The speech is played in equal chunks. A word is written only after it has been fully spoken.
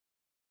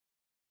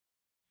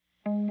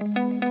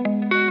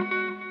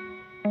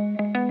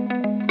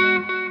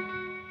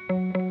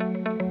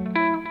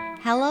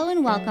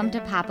and welcome to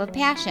Pop of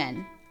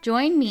Passion.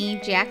 Join me,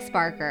 Jax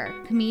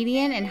Barker,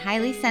 comedian and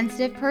highly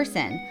sensitive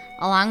person,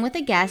 along with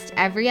a guest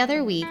every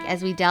other week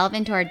as we delve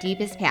into our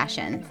deepest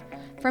passions,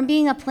 from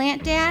being a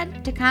plant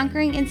dad to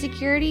conquering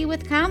insecurity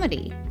with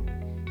comedy.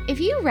 If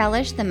you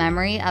relish the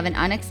memory of an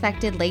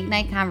unexpected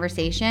late-night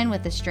conversation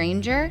with a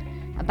stranger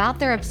about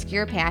their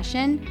obscure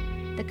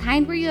passion, the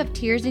kind where you have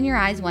tears in your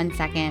eyes one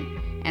second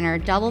and are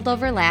doubled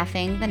over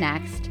laughing the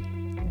next,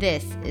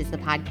 this is the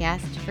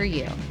podcast for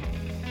you.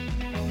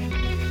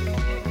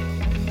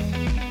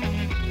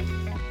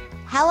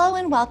 Hello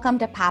and welcome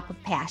to Pop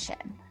of Passion.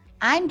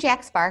 I'm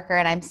Jax Barker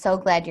and I'm so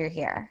glad you're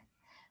here.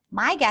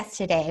 My guest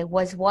today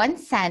was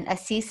once sent a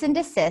cease and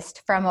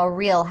desist from a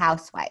real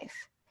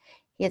housewife.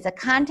 He is a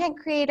content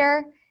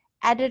creator,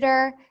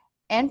 editor,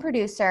 and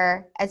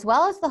producer, as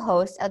well as the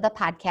host of the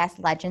podcast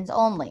Legends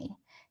Only.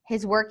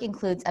 His work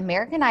includes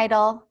American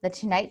Idol, The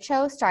Tonight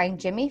Show starring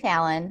Jimmy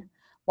Fallon,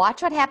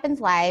 Watch What Happens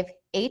Live,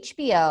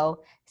 HBO,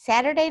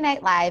 Saturday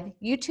Night Live,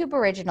 YouTube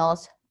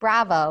Originals,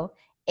 Bravo,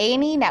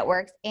 A&E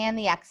Networks, and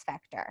The X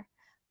Factor.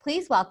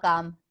 Please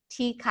welcome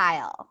T.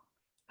 Kyle.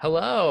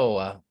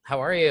 Hello, how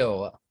are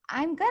you?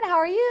 I'm good. How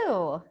are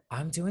you?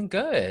 I'm doing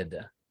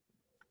good.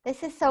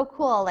 This is so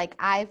cool. Like,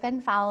 I've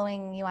been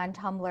following you on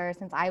Tumblr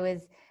since I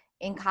was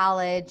in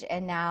college,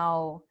 and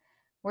now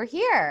we're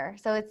here.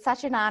 So it's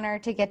such an honor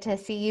to get to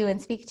see you and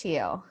speak to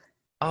you.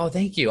 Oh,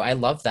 thank you. I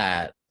love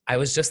that. I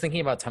was just thinking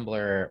about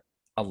Tumblr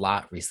a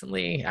lot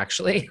recently,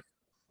 actually.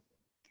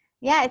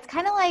 Yeah, it's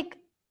kind of like,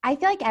 I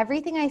feel like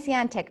everything I see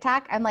on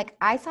TikTok, I'm like,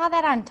 I saw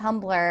that on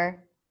Tumblr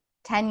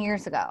 10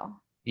 years ago.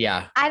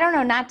 Yeah. I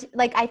don't know,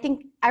 I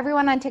think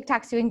everyone on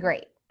TikTok's doing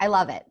great. I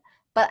love it.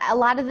 But a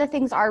lot of the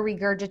things are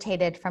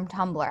regurgitated from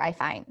Tumblr, I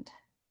find.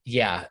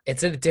 Yeah,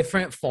 it's a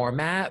different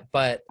format,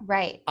 but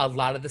Right. a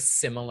lot of the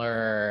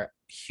similar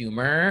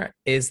humor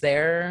is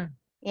there.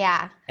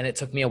 Yeah. And it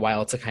took me a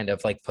while to kind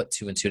of like put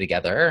two and two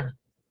together.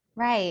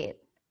 Right.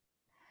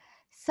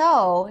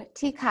 So,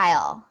 T.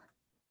 Kyle,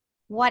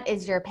 what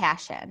is your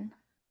passion?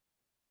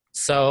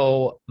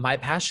 So my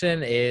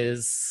passion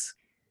is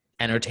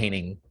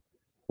entertaining,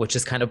 which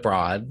is kind of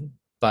broad,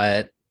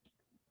 but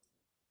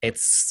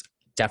it's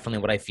definitely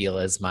what I feel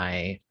is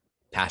my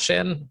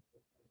passion.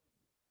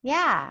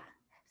 Yeah.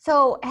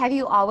 So have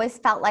you always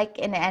felt like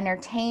an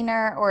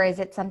entertainer, or is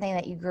it something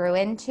that you grew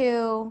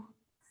into?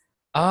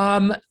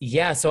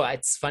 Yeah, so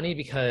it's funny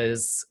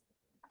because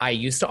I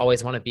used to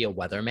always want to be a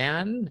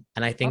weatherman,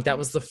 and I think that Okay.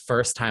 was the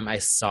first time I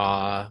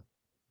saw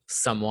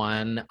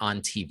someone on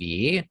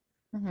TV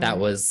that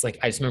Mm-hmm. was like,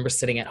 I just remember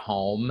sitting at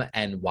home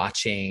and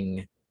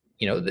watching,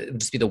 it would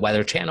just be the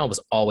Weather Channel was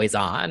always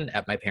on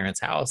at my parents'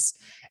 house.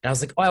 And I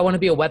was like, oh, I want to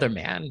be a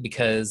weatherman,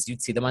 because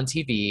you'd see them on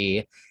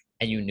TV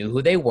and you knew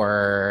who they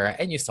were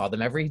and you saw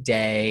them every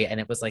day. And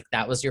it was like,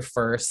 that was your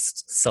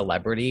first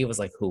celebrity, was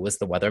like, who was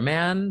the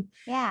weatherman?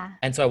 Yeah.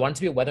 And so I wanted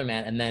to be a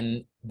weatherman. And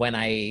then when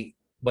I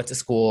went to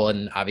school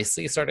and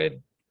obviously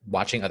started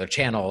watching other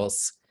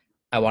channels,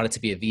 I wanted to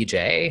be a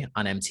VJ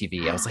on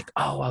MTV.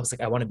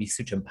 I want to be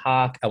Suchin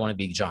Pak. I want to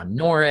be John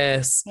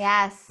Norris,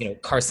 Yes.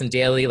 Carson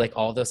Daly, like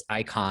all those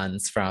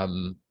icons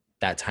from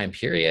that time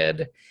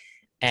period.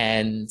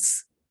 And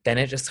then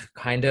it just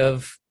kind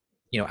of,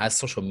 as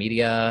social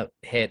media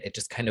hit, it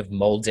just kind of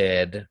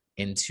molded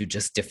into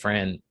just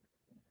different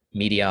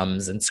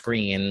mediums and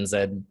screens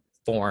and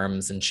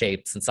forms and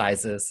shapes and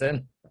sizes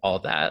and all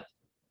of that.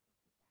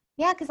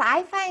 Yeah, because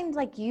I find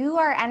like you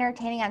are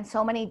entertaining on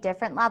so many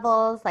different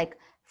levels, like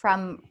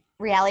from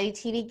reality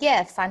TV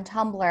gifs on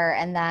Tumblr,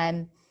 and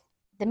then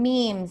the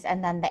memes,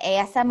 and then the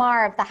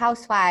ASMR of the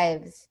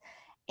housewives,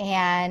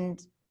 and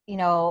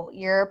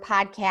your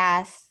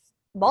podcasts,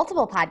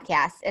 multiple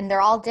podcasts, and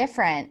they're all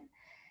different.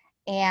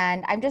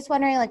 And I'm just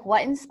wondering, like,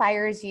 what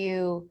inspires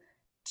you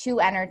to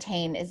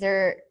entertain? Is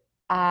there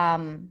a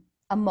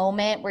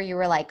moment where you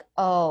were like,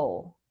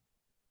 oh,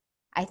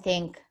 I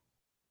think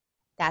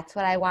that's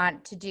what I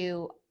want to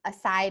do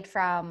aside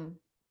from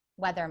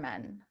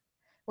Weathermen,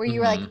 where you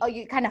were like, Mm-hmm. oh,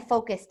 you kind of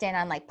focused in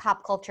on like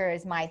pop culture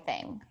is my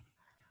thing.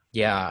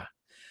 Yeah.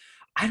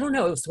 I don't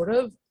know. It was sort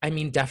of, I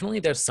mean, definitely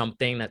there's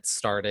something that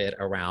started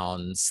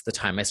around the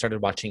time I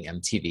started watching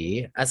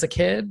MTV as a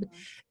kid.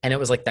 And it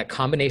was like that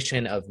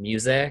combination of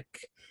music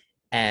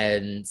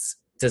and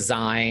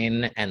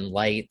design and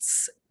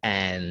lights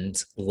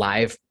and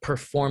live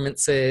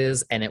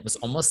performances. And it was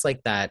almost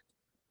like that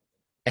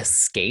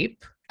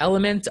escape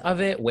element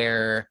of it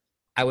where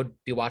I would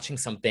be watching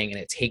something and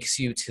it takes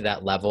you to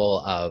that level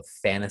of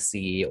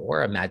fantasy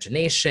or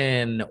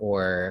imagination,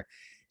 or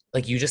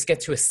like you just get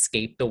to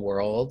escape the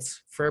world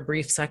for a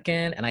brief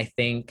second. And I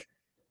think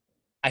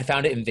I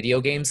found it in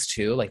video games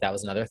too. Like that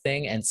was another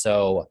thing. And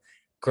so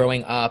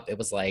growing up, it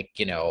was like,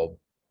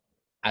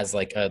 as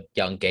like a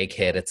young gay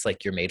kid, it's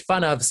like you're made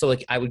fun of. So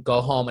like I would go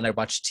home and I'd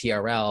watch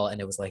TRL,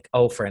 and it was like,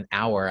 oh, for an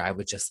hour, I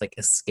would just like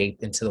escape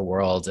into the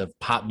world of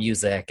pop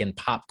music and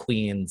pop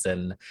queens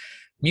and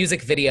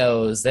music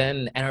videos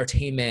and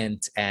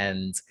entertainment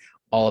and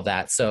all of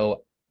that.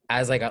 So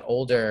as I got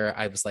older,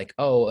 I was like,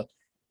 oh,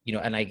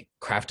 and I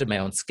crafted my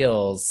own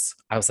skills.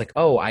 I was like,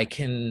 oh, I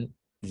can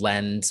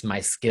lend my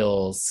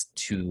skills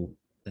to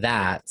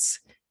that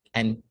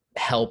and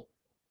help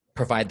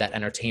provide that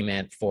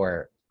entertainment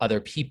for other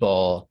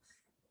people.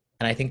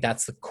 And I think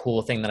that's the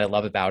cool thing that I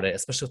love about it,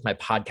 especially with my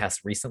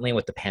podcast recently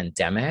with the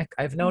pandemic,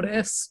 I've Mhm.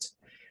 noticed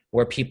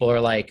where people are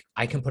like,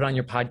 I can put on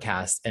your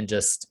podcast and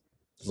just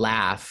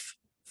laugh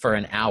for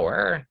an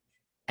hour.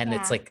 And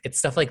it's Yeah, like, it's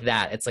stuff like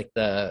that. It's like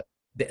the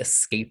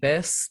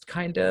escapist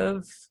kind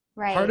of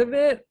part right. of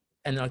it.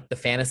 And like the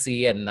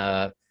fantasy and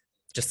the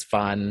just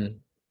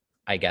fun,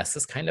 I guess,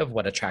 is kind of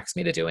what attracts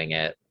me to doing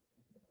it.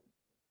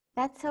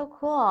 That's so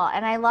cool.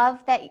 And I love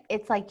that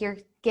it's like you're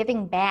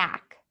giving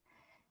back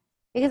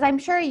because I'm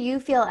sure you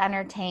feel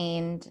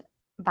entertained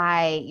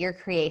by your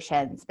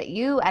creations, but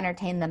you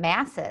entertain the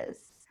masses.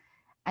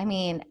 I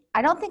mean,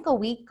 I don't think a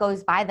week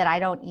goes by that I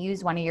don't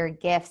use one of your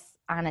gifts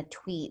on a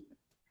tweet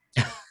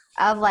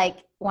of like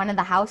one of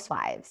the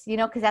housewives,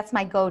 because that's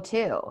my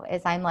go-to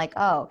is I'm like,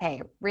 oh,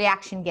 okay,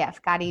 reaction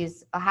gif, got to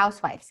use a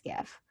housewife's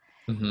gif.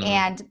 Hmm.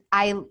 And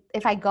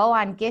if I go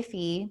on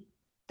Giphy,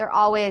 they're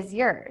always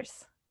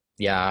yours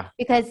Yeah.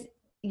 because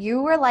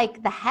you were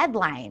like the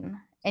headline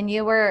and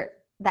you were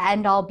the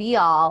end all be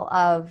all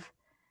of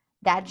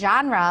that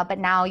genre, but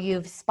now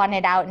you've spun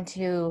it out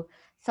into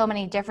so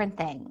many different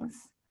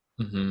things.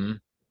 Hmm.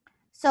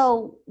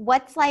 So,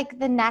 what's like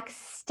the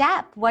next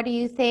step? What do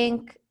you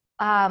think?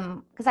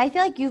 Because I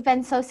feel like you've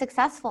been so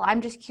successful.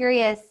 I'm just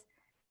curious,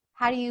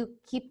 how do you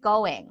keep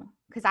going?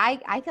 Because I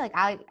feel like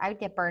I would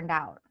get burned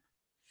out.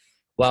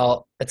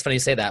 Well, it's funny you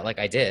say that. Like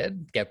I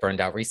did get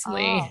burned out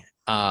recently.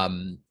 Oh,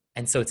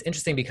 And so it's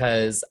interesting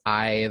because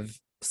I've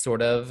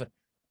sort of,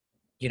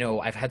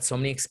 I've had so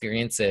many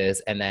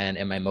experiences. And then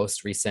in my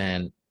most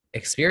recent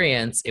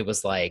experience, it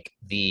was like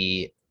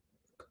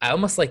I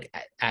almost like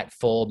at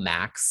full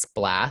max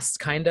blast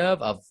kind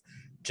of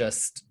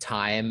just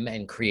time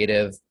and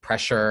creative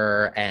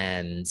pressure.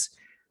 And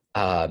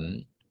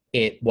um,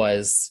 it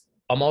was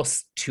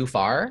almost too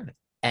far.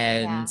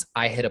 And yeah,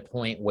 I hit a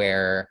point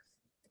where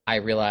I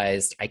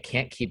realized I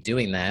can't keep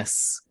doing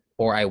this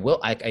or I will.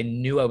 I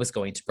knew I was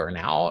going to burn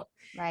out.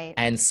 right,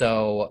 And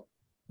so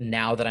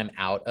now that I'm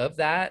out of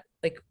that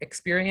like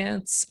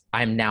experience,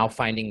 I'm now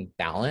finding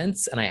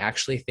balance. And I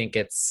think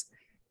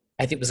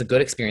it was a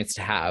good experience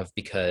to have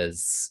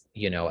because,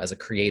 as a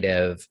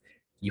creative,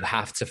 you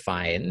have to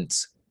find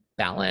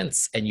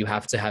balance and you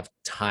have to have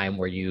time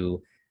where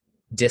you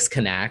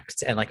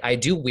disconnect. And like I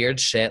do weird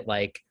shit,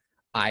 like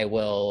I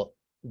will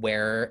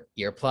wear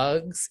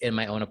earplugs in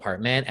my own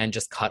apartment and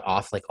just cut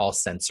off like all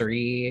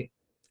sensory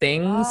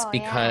things oh yeah,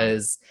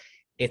 because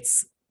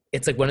it's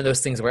it's like one of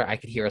those things where I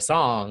could hear a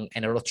song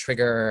and it'll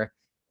trigger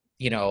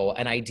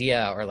an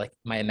idea or like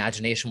my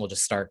imagination will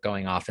just start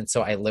going off. And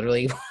so I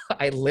literally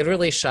I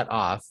literally shut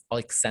off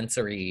like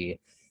sensory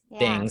yeah,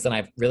 things. And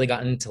I've really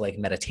gotten to like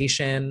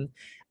meditation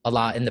a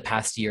lot in the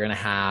past year and a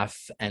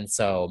half. And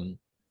so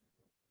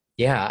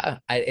yeah,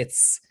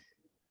 it's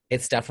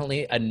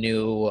definitely a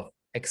new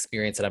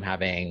experience that I'm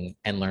having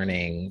and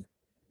learning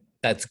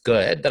that's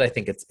good that I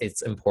think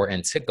it's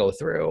important to go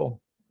through.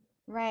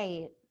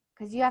 right.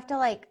 Because you have to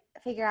like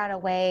figure out a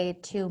way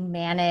to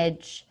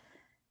manage.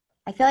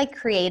 I feel like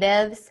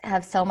creatives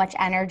have so much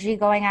energy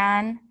going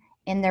on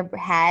in their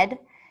head,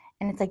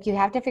 and it's like you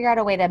have to figure out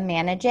a way to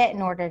manage it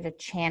in order to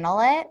channel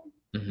it.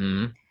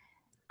 Hmm.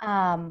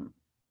 Um,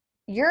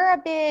 you're a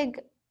big,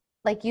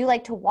 like you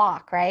like to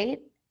walk, right?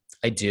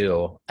 I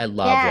do. I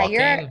love Yeah,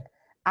 walking.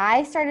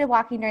 I started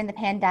walking during the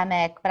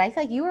pandemic, but I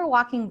feel like you were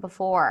walking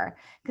before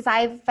because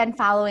I've been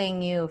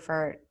following you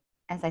for,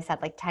 as I said,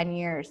 like 10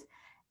 years.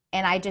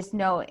 And I just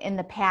know in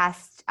the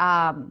past,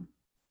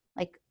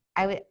 like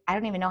I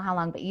don't even know how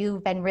long, but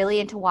you've been really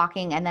into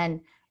walking. And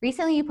then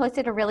recently you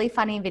posted a really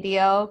funny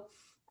video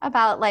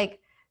about like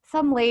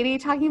some lady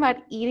talking about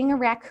eating a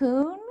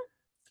raccoon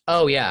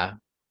Oh yeah,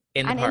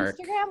 in the on park.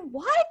 Instagram.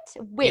 What?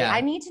 Wait, I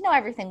Yeah. need to know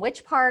everything.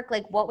 Which park?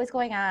 Like what was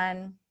going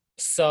on?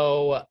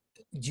 So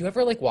do you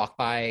ever like walk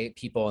by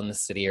people in the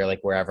city or like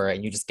wherever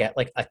and you just get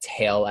like a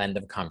tail end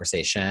of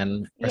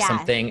conversation or Yes.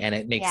 something and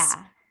it makes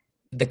Yeah.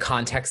 the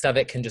context of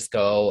it can just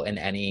go in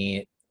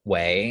any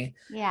way.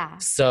 Yeah.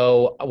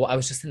 So, well, I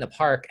was just in the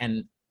park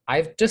and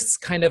I've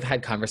just kind of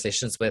had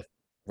conversations with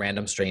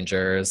random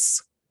strangers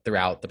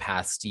throughout the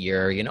past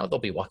year. They'll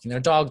be walking their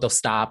dog, they'll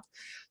stop,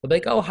 they'll be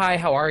like, oh, hi,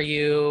 how are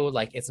you?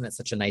 Like, isn't it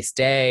such a nice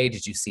day?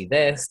 Did you see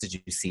this? Did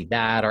you see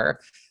that? Or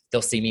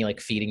they'll see me like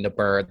feeding the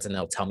birds and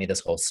they'll tell me this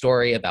whole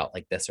story about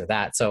like this or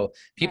that. So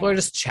people are Right.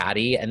 just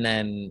chatty. And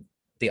then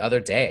the other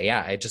day,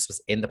 yeah, I just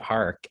was in the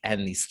park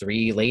and these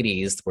three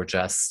ladies were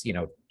just,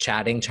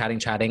 chatting, chatting,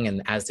 chatting.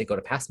 And as they go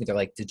to pass me, they're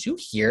like, did you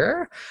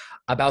hear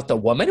about the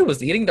woman who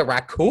was eating the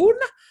raccoon?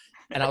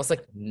 And I was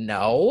like,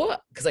 no,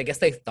 because I guess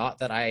they thought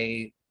that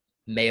I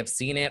may have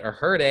seen it or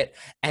heard it.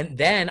 And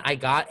then I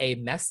got a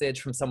message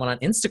from someone on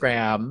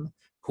Instagram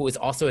who is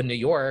also in New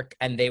York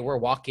and they were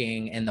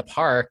walking in the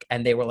park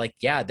and they were like,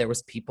 yeah, there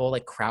was people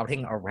like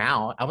crowding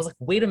around. I was like,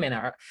 wait a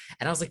minute.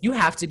 And I was like, you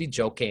have to be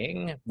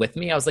joking with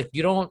me. I was like,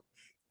 you don't,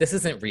 this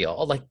isn't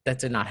real. Like that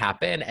did not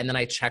happen. And then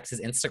I checked his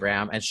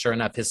Instagram and sure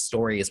enough, his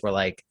stories were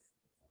like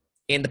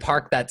in the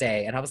park that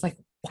day. And I was like,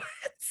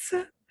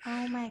 what?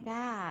 Oh my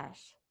gosh.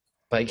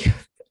 Like,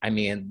 I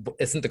mean,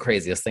 isn't the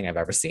craziest thing I've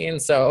ever seen.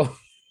 So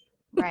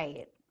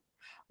Right.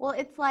 Well,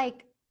 it's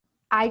like,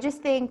 I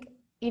just think,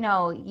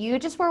 you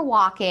just were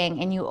walking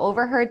and you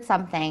overheard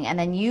something, and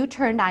then you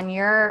turned on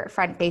your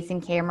front facing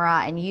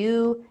camera and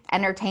you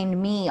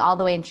entertained me all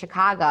the way in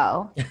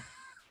Chicago.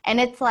 And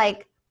it's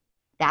like,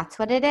 that's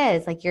what it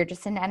is. Like, you're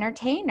just an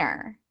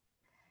entertainer.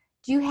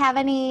 Do you have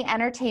any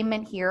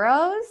entertainment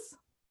heroes?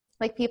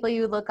 Like people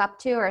you look up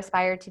to or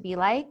aspire to be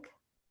like?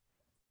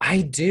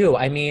 I do.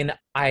 I mean,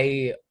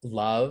 I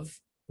love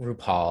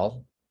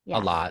RuPaul a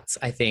Yes. lot.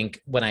 I think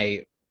when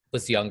I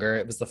was younger,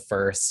 it was the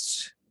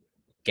first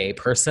gay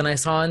person I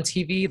saw on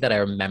TV that I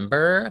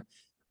remember.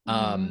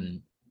 Hmm.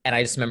 And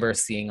I just remember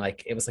seeing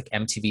like it was like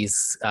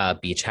MTV's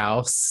Beach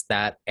House,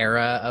 that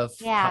era of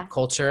Yeah. pop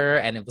culture,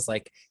 and it was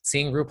like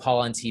seeing RuPaul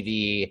on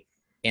TV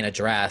in a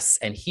dress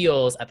and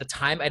heels. At the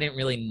time, I didn't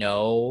really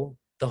know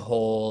the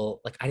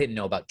whole like I didn't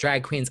know about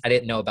drag queens. I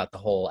didn't know about the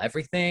whole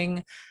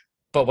everything,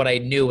 but what I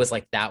knew was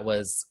like that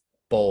was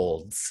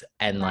bold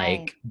and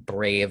Right. like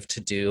brave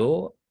to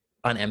do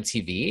on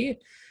MTV.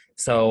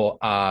 So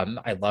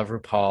I love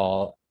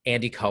RuPaul.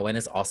 Andy Cohen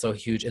is also a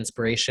huge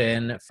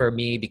inspiration for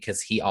me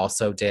because he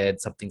also did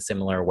something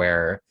similar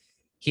where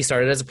he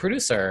started as a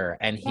producer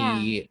and Yeah.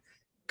 he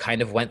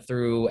kind of went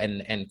through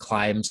and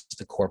climbed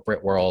the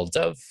corporate world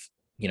of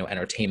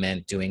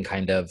entertainment, doing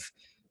kind of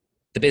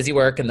the busy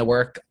work and the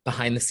work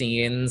behind the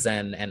scenes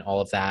and all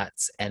of that,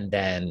 and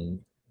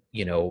then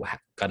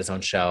got his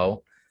own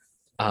show.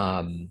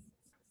 um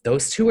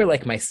those two are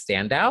like my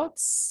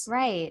standouts.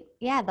 Right.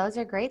 Yeah, those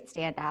are great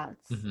standouts.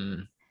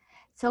 Hmm.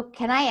 So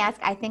can I ask,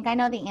 I think I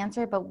know the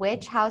answer, but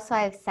which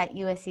housewife sent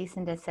you a cease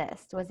and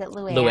desist? Was it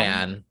Luann?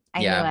 Luann, I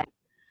knew yeah. it.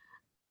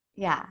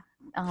 Yeah.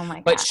 Oh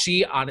my But God.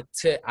 she on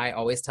to I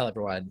always tell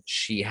everyone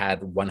she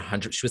had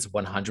 100, she was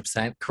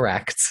 100%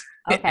 correct.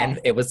 And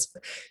Okay. it was,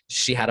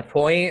 she had a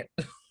point.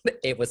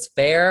 It was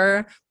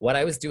fair. What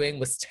I was doing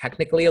was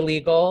technically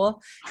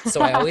illegal.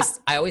 So I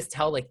always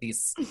tell like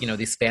these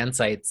fan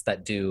sites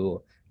that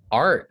do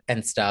art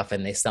and stuff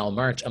and they sell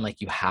merch. I'm like,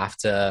 you have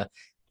to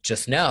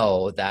just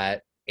know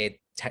that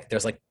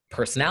there's like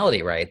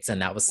personality rights.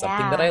 And that was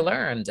something that I Yeah.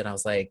 learned. And I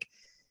was like,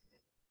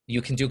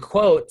 you can do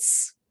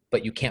quotes,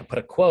 but you can't put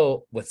a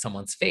quote with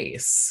someone's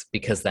face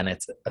because then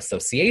it's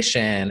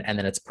association and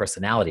then it's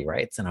personality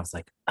rights. And I was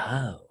like,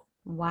 oh,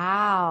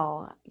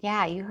 Wow.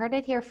 Yeah, you heard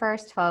it here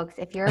first, folks.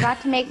 If you're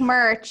about to make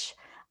merch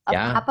of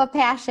yeah, Pop of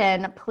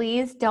Passion,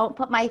 please don't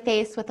put my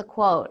face with a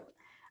quote.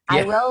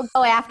 I yeah. will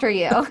go after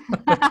you.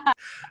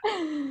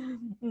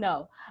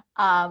 No,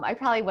 I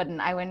probably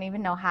wouldn't. I wouldn't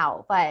even know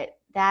how, but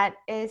that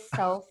is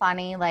so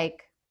funny.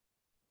 Like,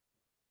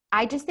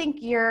 I just think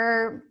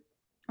your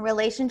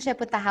relationship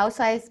with the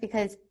Housewives,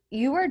 because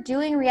you were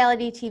doing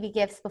reality TV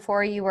gifts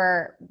before you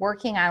were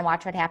working on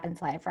Watch What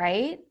Happens Live,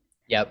 right?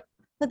 Yep.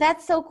 But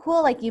that's so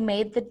cool. Like you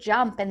made the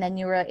jump and then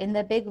you were in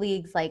the big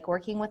leagues, like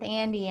working with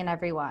Andy and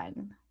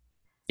everyone.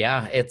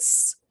 Yeah,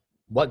 it's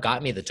what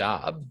got me the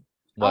job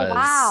Oh, was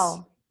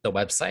wow. the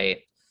website.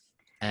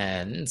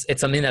 And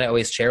it's something that I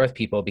always share with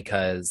people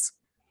because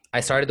I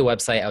started the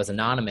website, I was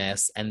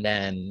anonymous, and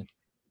then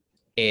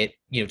it,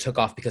 took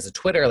off because of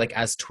Twitter, like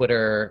as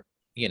Twitter,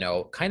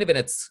 kind of in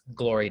its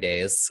glory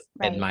days,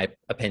 in Right. my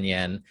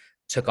opinion,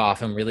 took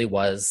off and really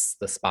was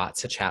the spot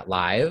to chat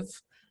live.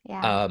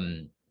 Yeah.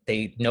 um,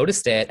 they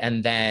noticed it,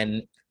 and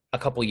then a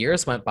couple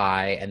years went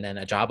by, and then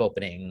a job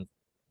opening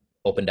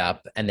opened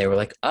up, and they were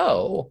like,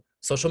 "Oh,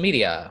 social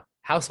media,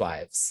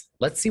 housewives.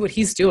 Let's see what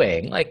he's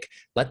doing. Like,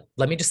 let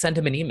me just send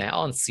him an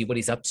email and see what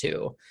he's up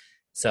to."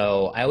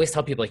 So I always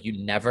tell people like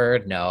you never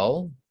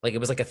know. Like it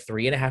was like a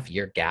 3.5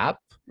 year gap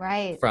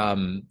Right.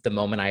 from the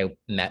moment I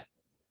met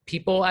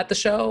people at the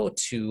show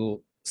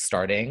to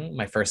starting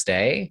my first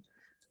day.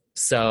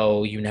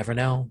 So you never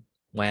know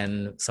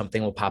when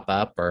something will pop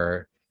up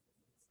or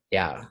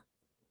yeah.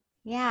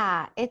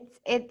 Yeah.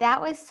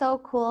 That was so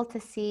cool to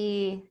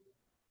see,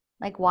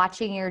 like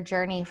watching your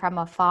journey from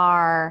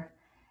afar.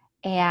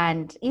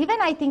 And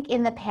even I think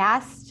in the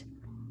past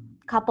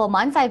couple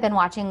months, I've been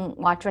watching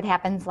Watch What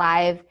Happens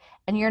Live,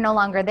 and you're no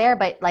longer there,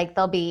 but like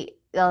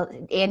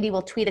Andy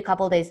will tweet a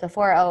couple days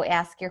before, oh,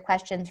 ask your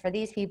questions for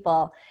these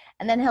people.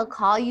 And then he'll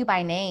call you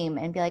by name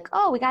and be like,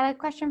 oh, we got a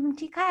question from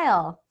T.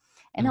 Kyle.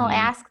 And he'll Hmm.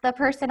 ask the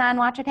person on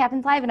Watch What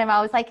Happens Live. And I'm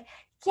always like,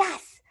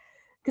 yes.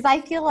 Because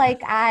I feel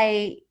like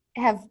I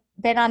have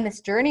been on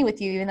this journey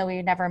with you, even though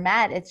we've never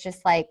met. It's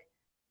just like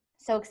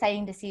so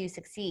exciting to see you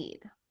succeed.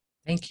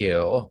 Thank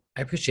you.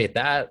 I appreciate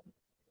that.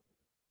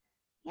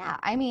 Yeah.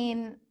 I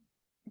mean,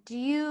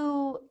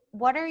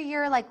 what are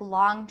your like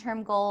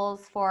long-term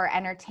goals for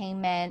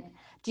entertainment?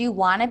 Do you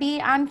want to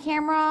be on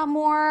camera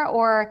more,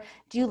 or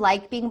do you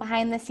like being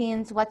behind the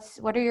scenes?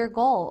 What are your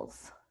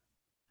goals?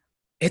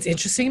 It's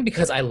interesting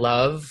because I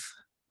love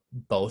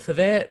both of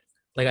it.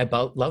 Like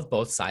love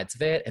both sides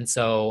of it. And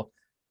so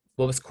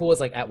what was cool is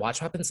like at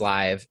Watch What Happens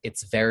Live,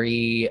 it's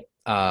very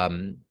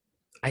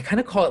I kind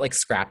of call it like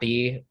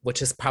scrappy,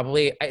 which is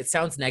probably, it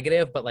sounds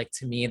negative, but like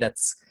to me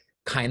that's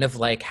kind of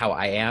like how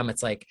I am.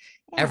 It's like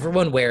Yeah.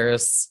 everyone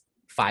wears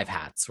five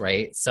hats,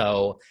 right?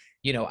 So,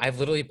 I've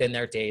literally been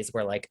there days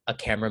where like a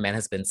cameraman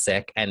has been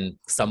sick and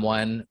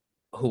someone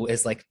who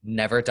is like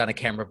never done a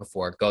camera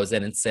before goes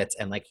in and sits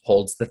and like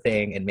holds the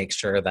thing and makes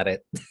sure that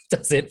it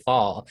doesn't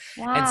fall.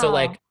 And so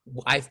like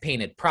Wow. I've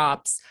painted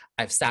props,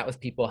 I've sat with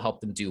people,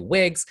 helped them do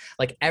wigs.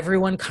 Like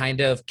everyone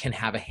kind of can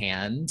have a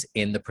hand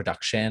in the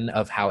production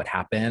of how it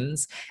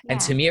happens. And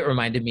to Yeah. me, it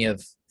reminded me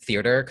of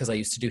theater because I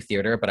used to do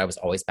theater, but I was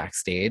always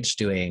backstage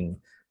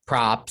doing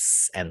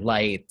props and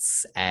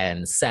lights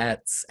and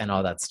sets and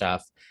all that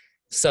stuff.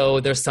 So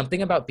there's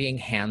something about being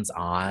hands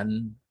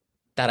on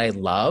that I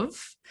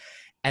love.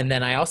 And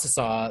then I also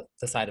saw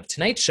the side of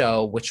Tonight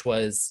Show, which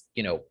was,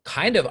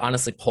 kind of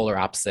honestly polar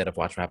opposite of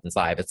Watch What Happens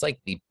Live. It's like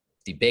the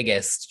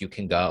biggest you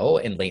can go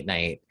in late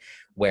night,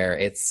 where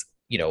it's,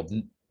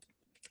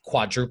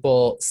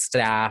 quadruple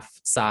staff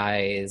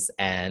size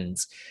and,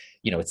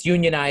 it's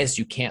unionized.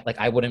 You can't like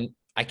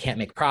I can't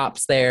make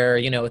props there.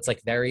 It's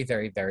like very,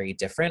 very, very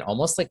different,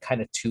 almost like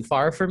kind of too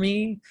far for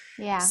me.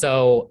 Yeah.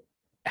 So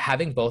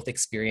having both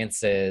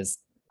experiences,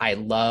 I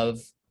love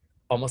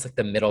almost like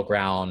the middle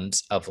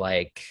ground of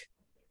like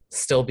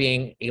still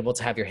being able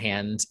to have your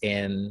hand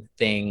in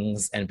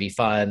things and be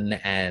fun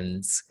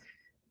and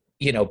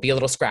be a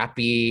little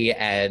scrappy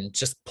and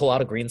just pull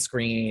out a green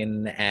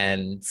screen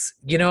and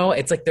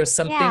it's like there's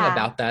something Yeah.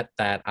 about that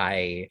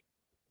I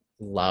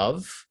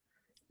love,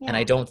 and I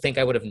Yeah. don't think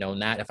I would have known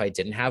that if I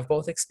didn't have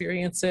both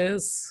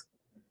experiences.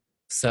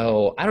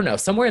 So I don't know,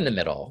 somewhere in the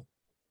middle.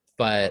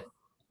 But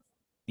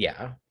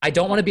yeah, I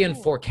don't want to be in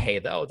 4K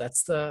though.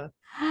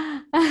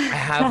 I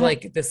have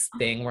like this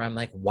thing where I'm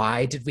like,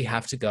 why did we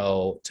have to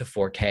go to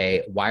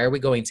 4K? Why are we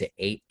going to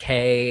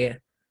 8K?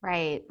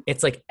 Right.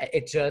 It's like,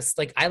 it just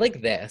like, I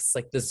like this,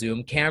 like the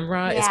Zoom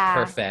camera is Yeah.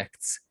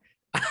 perfect.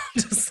 I'm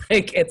just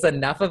like, it's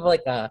enough of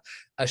like a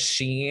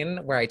sheen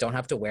where I don't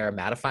have to wear a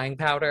mattifying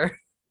powder.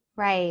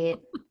 Right.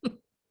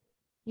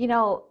 You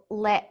know,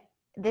 let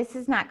this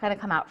is not going to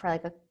come out for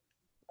like a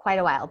quite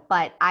a while,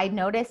 but I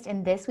noticed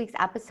in this week's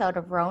episode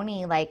of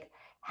Roni, like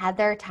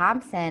Heather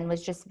Thompson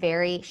was just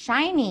very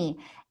shiny.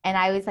 And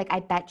I was like, I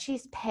bet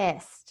she's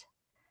pissed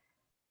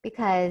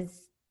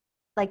because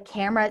like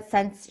camera,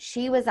 since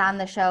she was on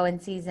the show in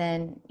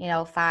season,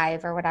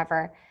 5 or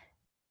whatever,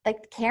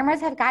 like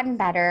cameras have gotten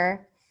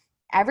better.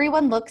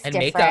 Everyone looks And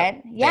makeup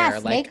different. there,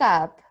 Yes, like,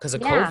 makeup. because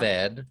of Yeah.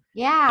 COVID.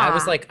 Yeah.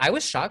 I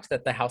was shocked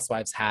that the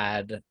housewives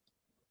had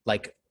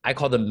like, I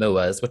call them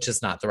MUAs, which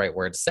is not the right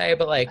word to say,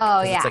 but like,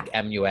 Oh, because it's yeah. like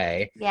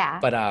MUA. Yeah.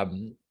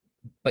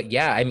 But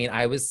yeah, I mean,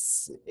 I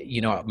was,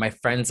 my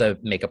friend's a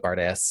makeup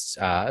artist.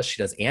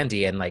 She does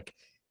Andy, and like,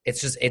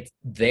 it's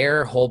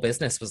their whole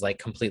business was like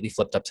completely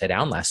flipped upside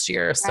down last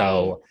year. Right.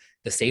 So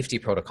the safety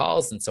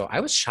protocols, and so I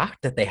was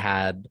shocked that they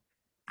had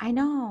I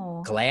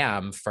know.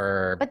 glam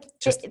for But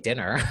just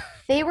dinner.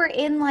 they were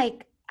in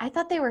like, I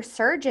thought they were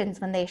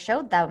surgeons when they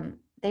showed them.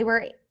 They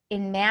were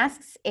in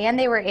masks and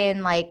they were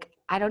in like,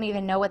 I don't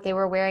even know what they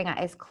were wearing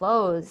as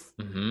clothes.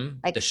 Mm-hmm.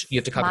 Like You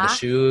have to cover the smocks.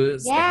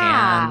 shoes, the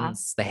Yeah.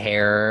 hands, the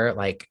hair,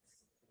 like,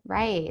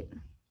 Right.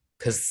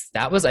 because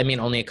that was, I mean,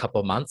 only a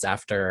couple months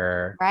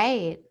after.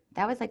 Right.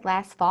 That was like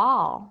last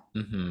fall.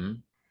 Mm-hmm.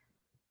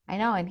 I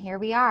know. And here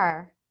we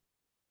are.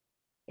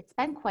 It's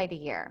been quite a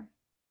year.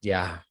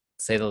 Yeah,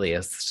 say the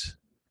least.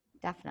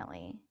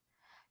 Definitely.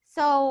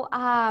 So,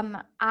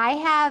 I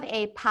have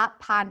a pop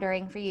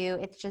pondering for you.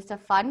 It's just a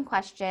fun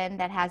question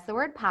that has the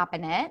word pop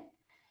in it.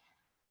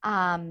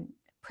 Um,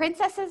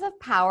 Princesses of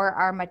Power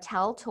are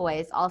Mattel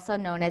toys, also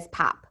known as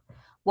pop.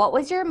 What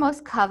was your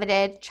most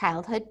coveted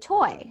childhood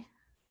toy?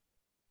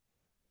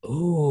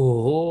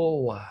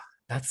 Ooh,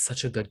 that's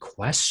such a good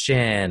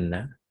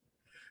question.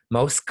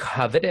 Most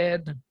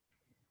coveted.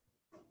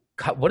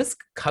 What does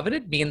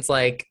coveted means?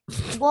 Like,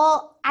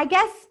 Well, I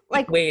guess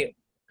like wait,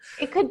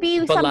 it could be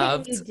something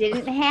beloved. you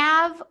didn't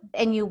have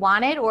and you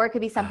wanted, or it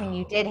could be something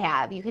you Oh, did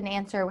have. You can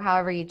answer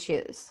however you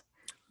choose.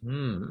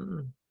 hmm.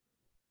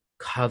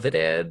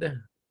 Coveted.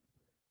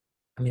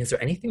 I mean, is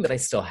there anything that I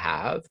still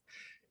have?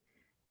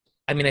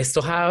 I mean, I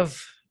still have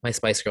my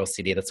Spice Girls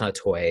CD. That's not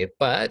a toy,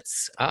 but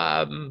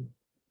um,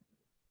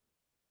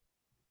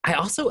 I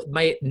also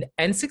my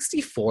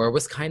N64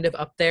 was kind of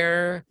up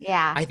there.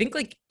 Yeah. I think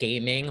like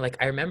gaming, like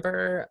I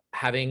remember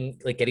having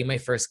like getting my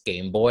first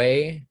Game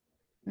Boy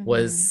Hmm.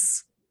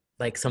 was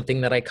like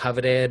something that I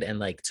coveted and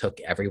like took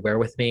everywhere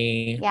with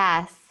me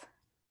Yes.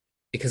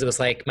 because it was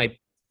like like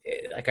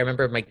I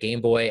remember my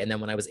Game Boy, and then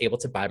when I was able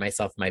to buy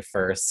myself my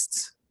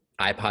first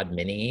iPod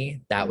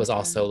mini, that was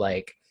also Hmm.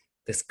 like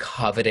this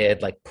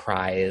coveted, like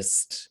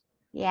prized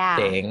Yeah.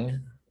 thing.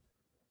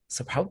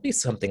 So probably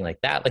something like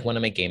that, like one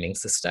of my gaming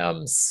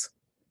systems.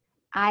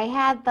 I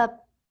had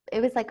it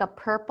was like a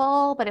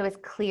purple, but it was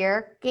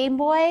clear Game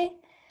Boy.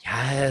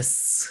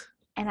 Yes.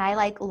 And I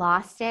like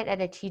lost it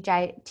at a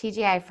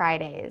TGI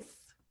Fridays.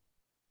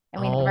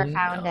 And we Oh never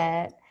found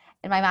no. it.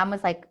 And my mom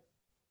was like,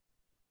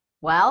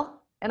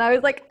 well, and I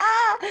was like,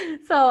 ah.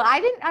 So I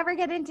didn't ever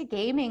get into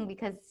gaming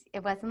because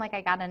it wasn't like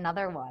I got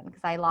another one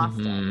because I lost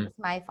it. It Hmm. was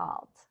my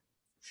fault.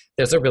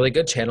 There's a really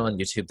good channel on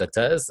YouTube that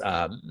does,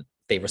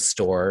 they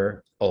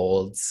restore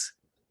old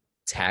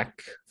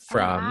tech Oh,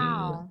 from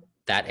wow.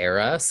 that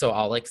era. So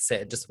I'll like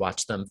sit and just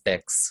watch them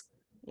fix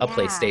a Yeah.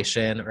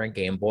 PlayStation or a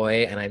Game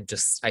Boy. And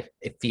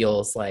it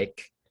feels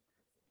like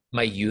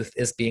my youth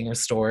is being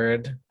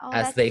restored Oh,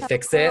 as that's they so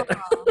fix cool.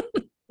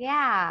 it.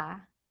 Yeah.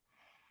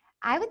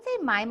 I would say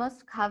my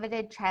most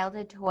coveted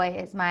childhood toy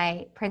is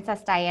my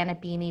Princess Diana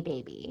Beanie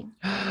Baby.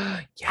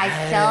 I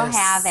still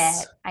have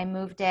Yes. it. I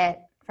moved it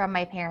from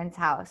my parents'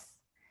 house.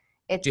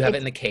 Do you have it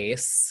in the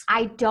case?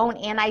 I don't,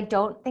 and I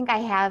don't think I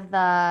have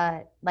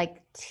the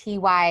like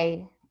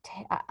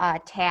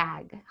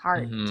tag,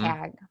 heart Hmm.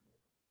 tag.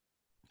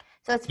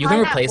 So it's You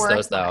can probably not replace those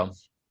worth though. much.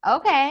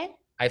 Okay.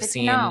 I've Good to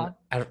seen, know.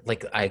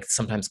 I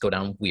sometimes go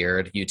down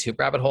weird YouTube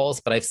rabbit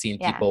holes, but I've seen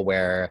Yeah. people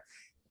where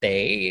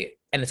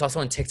and it's also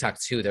on TikTok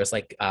too. There's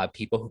like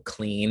people who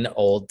clean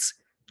old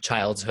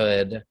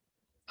childhood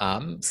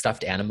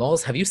stuffed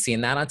animals. Have you seen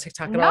that on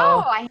TikTok at No, all?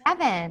 I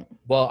haven't.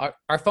 Well,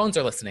 our phones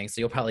are listening,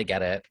 so you'll probably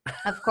get it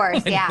Of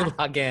course, when you yeah.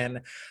 log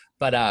in.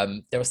 But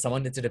there was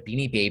someone that did a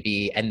Beanie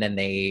Baby, and then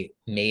they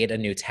made a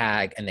new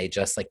tag, and they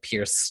just like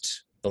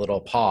pierced the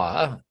little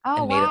paw Oh,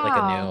 and made it like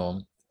a wow.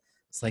 new.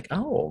 It's like,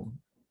 oh,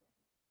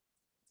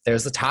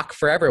 there's a talk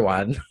for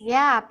everyone.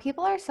 Yeah,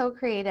 people are so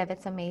creative.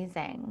 It's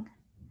amazing.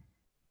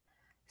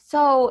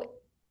 So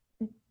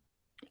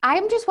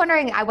I'm just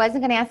wondering, I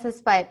wasn't going to ask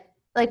this, but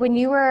like when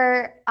you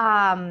were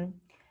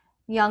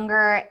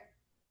younger,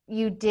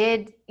 you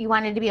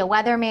wanted to be a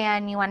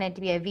weatherman, you wanted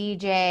to be a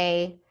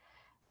VJ.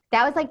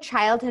 That was like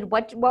childhood.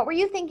 What were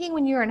you thinking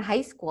when you were in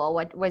high school?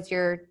 What was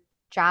your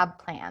job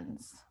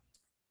plans?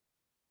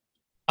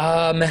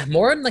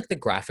 More in like the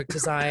graphic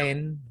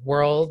design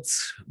world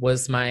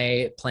was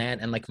my plan,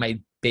 and like my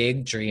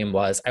big dream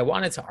was I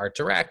wanted to art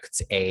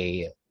direct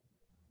a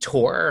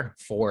tour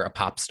for a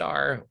pop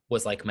star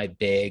was like my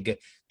big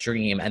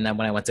dream. And then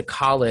when I went to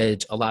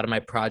college, a lot of my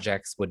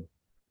projects would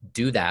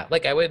do that.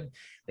 I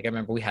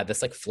remember we had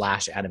this like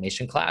flash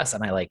animation class,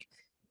 and I like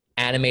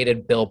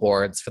animated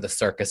billboards for the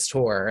circus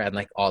tour and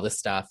like all this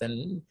stuff.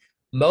 And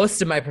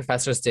most of my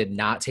professors did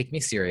not take me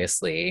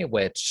seriously,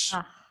 which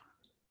Ugh,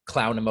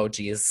 clown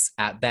emojis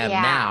at them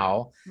yeah,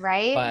 now.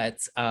 right? But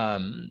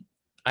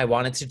I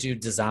wanted to do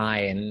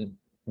design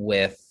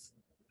with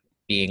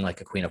being like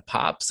a queen of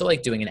pop. So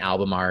like doing an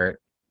album art,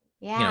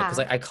 because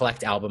Yeah, I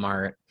collect album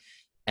art,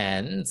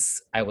 and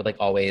I would like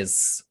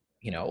always,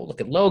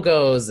 look at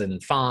logos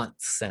and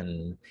fonts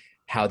and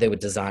how they would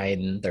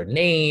design their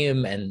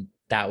name. And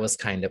that was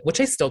kind of, which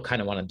I still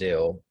kind of want to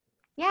do,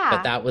 but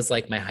yeah. that was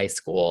like my high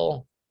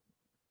school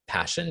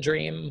passion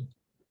dream.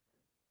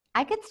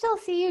 I could still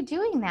see you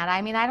doing that.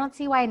 I mean, I don't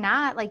see why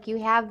not. Like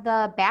you have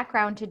the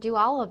background to do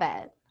all of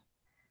it.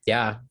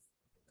 Yeah.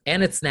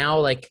 And it's now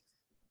like,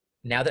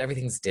 now that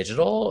everything's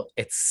digital,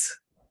 it's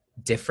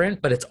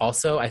different, but it's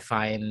also, I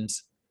find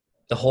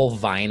the whole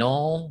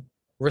vinyl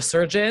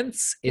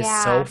resurgence is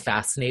so Yeah,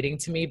 fascinating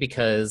to me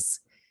because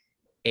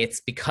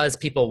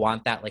people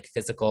want that like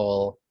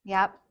physical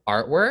yep,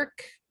 artwork,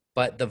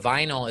 but the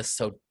vinyl is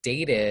so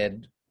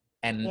dated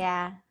and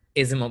yeah,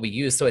 isn't what we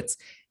use. So it's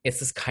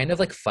this kind of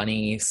like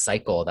funny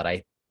cycle that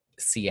I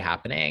see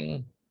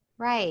happening.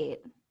 right.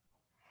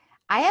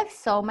 I have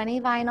so many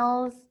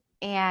vinyls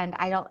and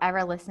I don't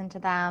ever listen to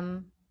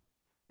them,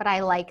 but I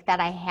like that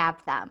I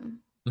have them.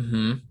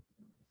 Hmm.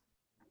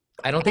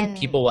 I don't think And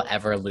people will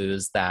ever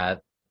lose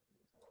that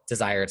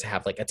desire to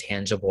have like a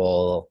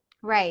tangible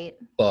right.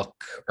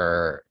 book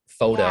or Yeah.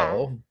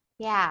 photo.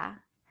 Yeah.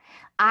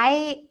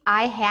 I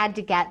had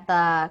to get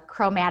the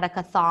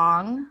Chromatica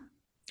thong.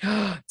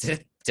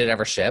 Did it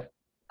ever ship?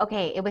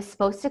 Okay, it was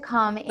supposed to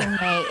come in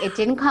May. It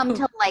didn't come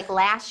till like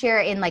last year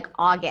in like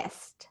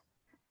August.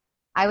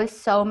 I was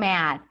so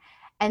mad.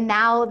 And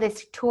now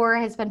this tour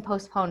has been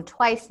postponed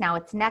twice. Now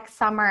it's next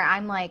summer.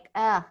 I'm like,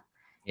 it's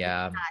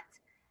Yeah. nuts.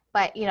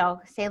 But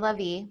c'est la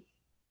vie.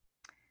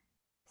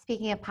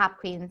 Speaking of pop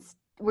queens,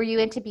 were you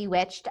into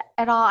Bewitched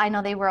at all? I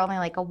know they were only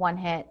like a one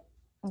hit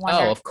Oh,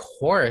 wonder. of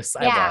course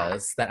I Yeah,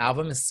 was. That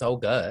album is so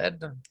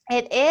good.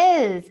 it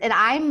is. And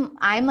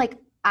I'm like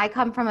I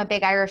come from a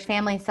big Irish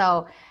family,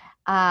 so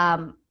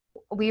um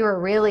we were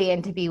really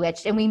into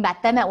Bewitched and we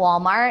met them at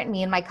Walmart,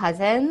 me and my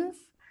cousins.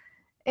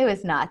 It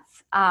was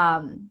nuts.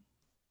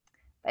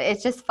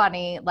 It's just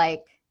funny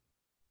like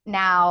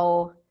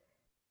now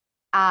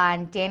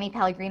on Danny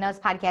Pellegrino's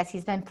podcast,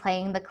 he's been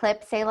playing the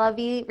clip "C'est la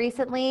vie"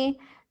 recently,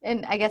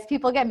 and I guess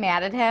people get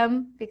mad at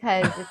him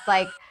because it's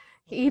like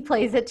he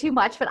plays it too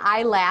much, but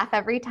I laugh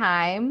every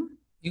time.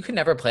 You can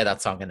never play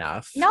that song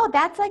enough. No,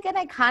 that's like an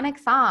iconic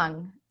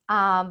song.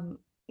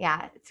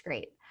 Yeah, it's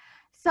great.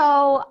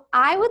 So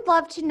I would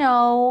love to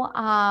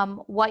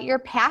know what your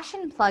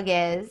passion plug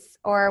is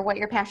or what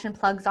your passion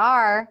plugs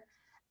are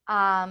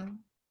um,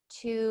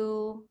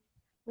 to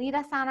lead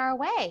us on our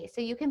way.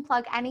 So you can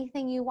plug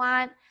anything you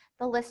want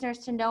the listeners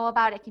to know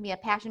about. It can be a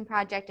passion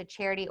project, a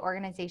charity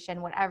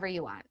organization, whatever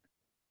you want.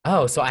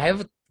 Oh, so I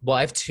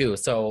have two.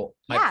 So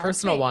my Yeah, that's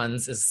personal great.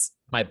 ones is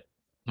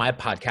my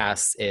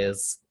podcast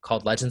is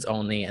called Legends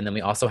Only, and then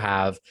we also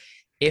have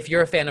if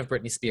you're a fan of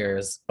Britney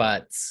Spears,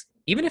 but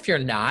even if you're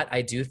not,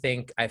 I do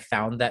think I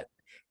found that,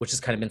 which has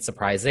kind of been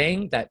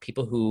surprising, that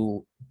people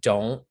who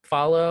don't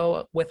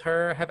follow with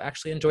her have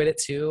actually enjoyed it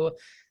too.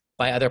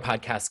 By other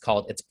podcasts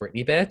called It's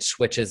Britney Bitch,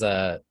 which is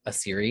a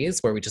series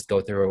where we just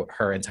go through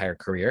her entire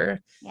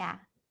career. Yeah.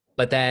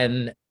 But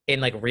then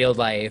in like real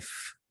life,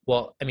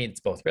 well, I mean,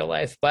 it's both real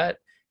life, but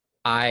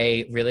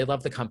I really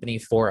love the company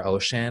For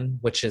Ocean,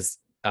 which is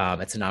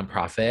it's a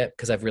nonprofit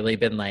because I've really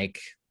been like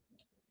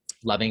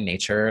loving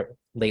nature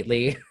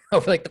lately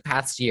over like the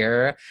past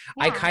year.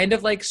 I Yeah. kind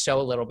of like show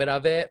a little bit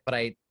of it, but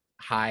I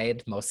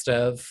hide most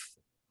of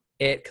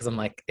it because I'm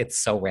like, it's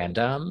so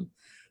random.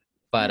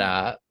 But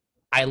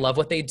I love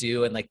what they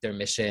do and like their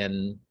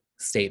mission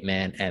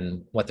statement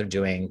and what they're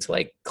doing to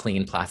like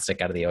clean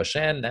plastic out of the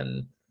ocean.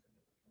 And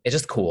it's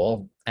just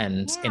cool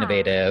and Yeah.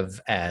 innovative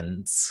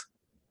and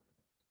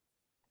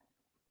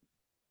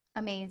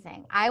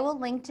Amazing. I will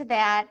link to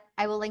that.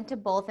 I will link to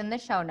both in the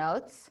show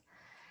notes.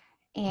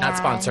 not And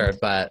sponsored,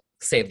 but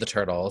Save the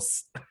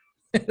Turtles.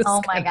 It's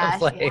oh my kind of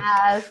gosh, like,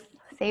 yes.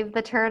 Save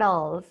the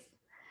turtles.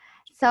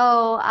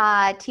 So,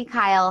 T.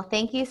 Kyle,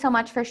 thank you so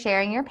much for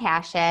sharing your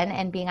passion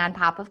and being on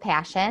Pop of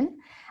Passion.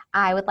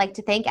 I would like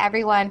to thank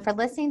everyone for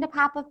listening to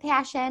Pop of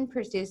Passion,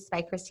 produced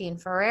by Christine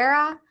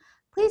Ferreira.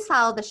 Please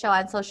follow the show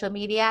on social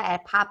media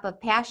at Pop of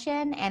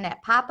Passion and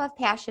at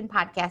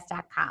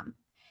popofpassionpodcast.com.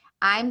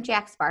 I'm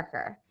Jax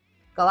Barker.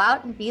 Go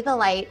out and be the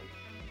light,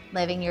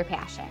 living your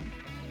passion.